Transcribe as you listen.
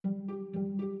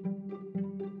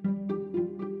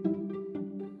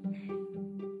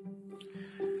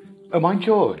Oh my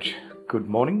George, good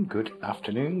morning, good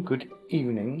afternoon, good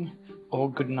evening,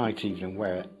 or good night even,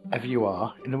 wherever you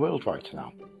are in the world right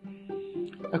now.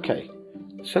 Okay,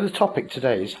 so the topic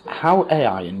today is how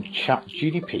AI and Chat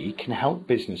GDP can help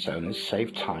business owners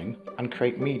save time and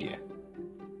create media.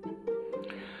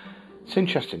 It's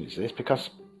interesting, is this, because,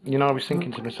 I was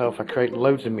thinking to myself, I create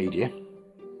loads of media,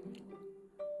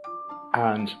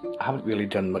 and I haven't really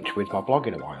done much with my blog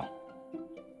in a while.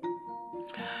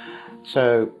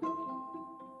 So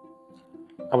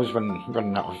I was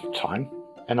running out of time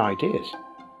and ideas.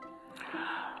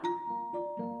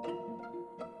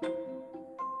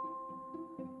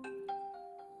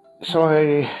 So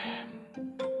I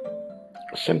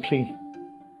simply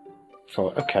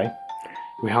thought, okay,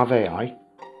 we have AI,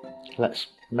 let's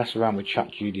mess around with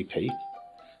ChatGDP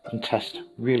and test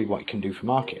really what it can do for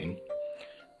marketing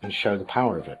and show the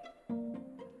power of it.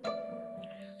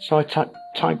 So I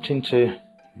typed into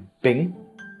Bing,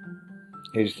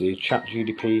 is the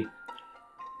ChatGDP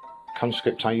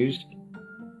conscript I used,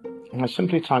 and I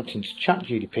simply typed into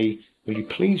ChatGDP, will you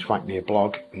please write me a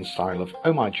blog in the style of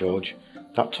Oh My George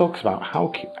that talks about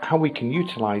how we can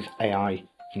utilize AI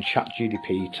and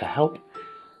ChatGDP to help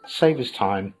save us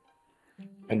time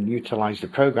and utilize the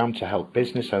program to help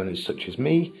business owners such as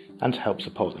me and to help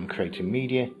support them creating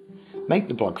media, make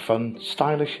the blog fun,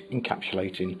 stylish,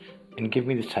 encapsulating, and give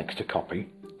me the text to copy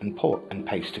and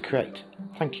paste to create.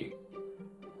 Thank you.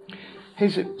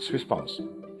 Here's its response.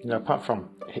 Apart from,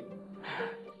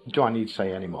 do I need to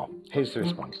say any more? Here's the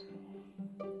response.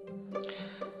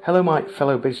 Hello my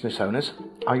fellow business owners,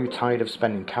 are you tired of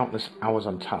spending countless hours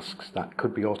on tasks that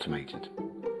could be automated?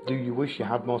 Do you wish you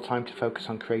had more time to focus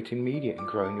on creating media and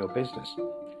growing your business?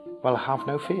 Well, have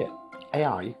no fear.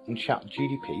 AI and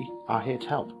ChatGDP are here to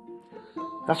help.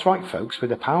 That's right folks, with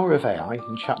the power of AI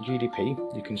and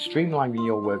ChatGDP, you can streamline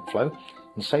your workflow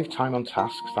and save time on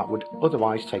tasks that would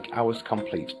otherwise take hours to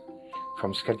complete.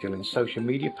 From scheduling social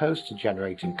media posts to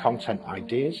generating content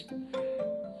ideas,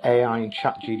 AI and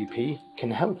ChatGDP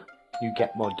can help you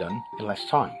get more done in less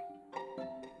time.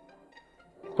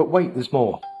 But wait, there's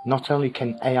more. Not only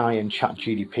can AI and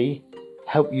ChatGDP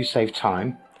help you save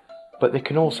time, but they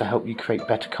can also help you create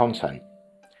better content.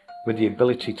 With the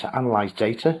ability to analyze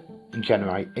data and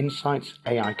generate insights,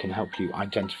 AI can help you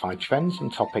identify trends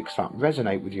and topics that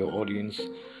resonate with your audience.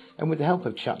 And with the help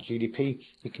of ChatGDP,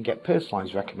 you can get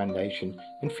personalized recommendation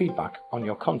and feedback on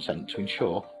your content to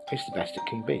ensure it's the best it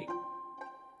can be.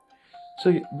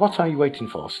 So what are you waiting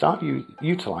for? Start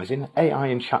utilizing AI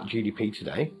and ChatGDP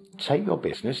today. Take your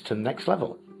business to the next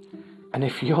level. And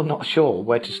if you're not sure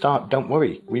where to start, don't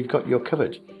worry, we've got you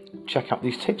covered. Check out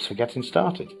these tips for getting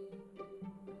started.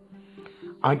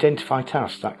 Identify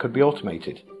tasks that could be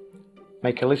automated.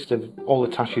 Make a list of all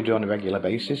the tasks you do on a regular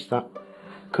basis that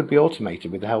could be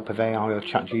automated with the help of AI or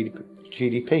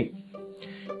ChatGDP.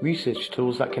 Research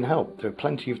tools that can help. There are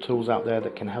plenty of tools out there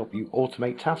that can help you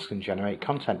automate tasks and generate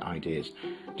content ideas.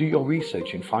 Do your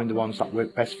research and find the ones that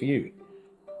work best for you.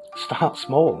 Start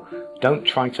small. Don't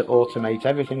try to automate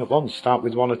everything at once. Start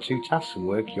with 1 or 2 tasks and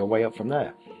work your way up from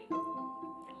there.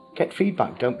 Get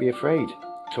feedback. Don't be afraid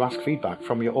to ask feedback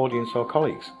from your audience or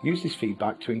colleagues. Use this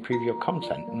feedback to improve your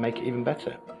content and make it even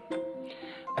better.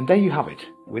 And there you have it.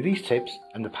 With these tips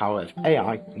and the power of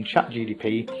AI and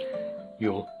ChatGDP,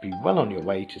 you'll be well on your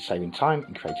way to saving time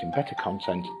and creating better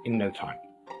content in no time.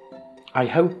 I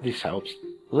hope this helps.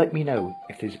 Let me know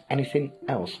if there's anything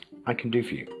else I can do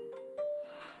for you.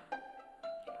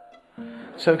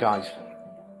 So guys,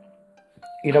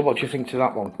 what do you think to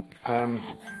that one?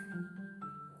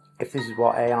 If this is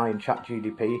what AI and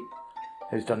ChatGDP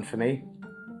has done for me,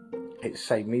 it's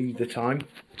saved me the time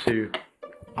to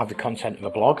add the content of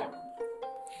a blog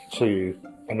to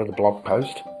another blog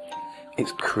post.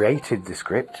 It's created the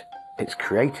script, it's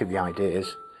created the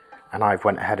ideas, and I've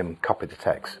went ahead and copied the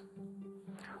text.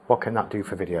 What can that do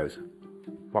for videos?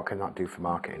 What can that do for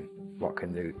marketing? What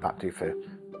can that do for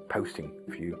posting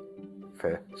for you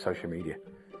for social media?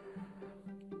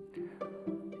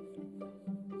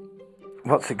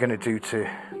 What's it going to do to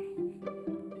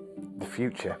the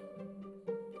future?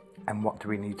 And what do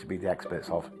we need to be the experts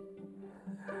of?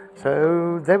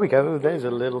 So there we go, there's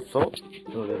a little thought,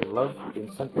 a little love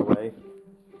being sent your way,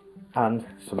 and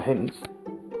some hints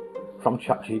from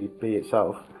ChatGDP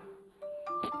itself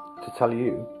to tell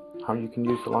you how you can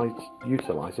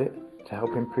utilize it to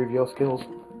help improve your skills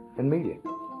in media.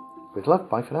 With love,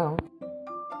 bye for now.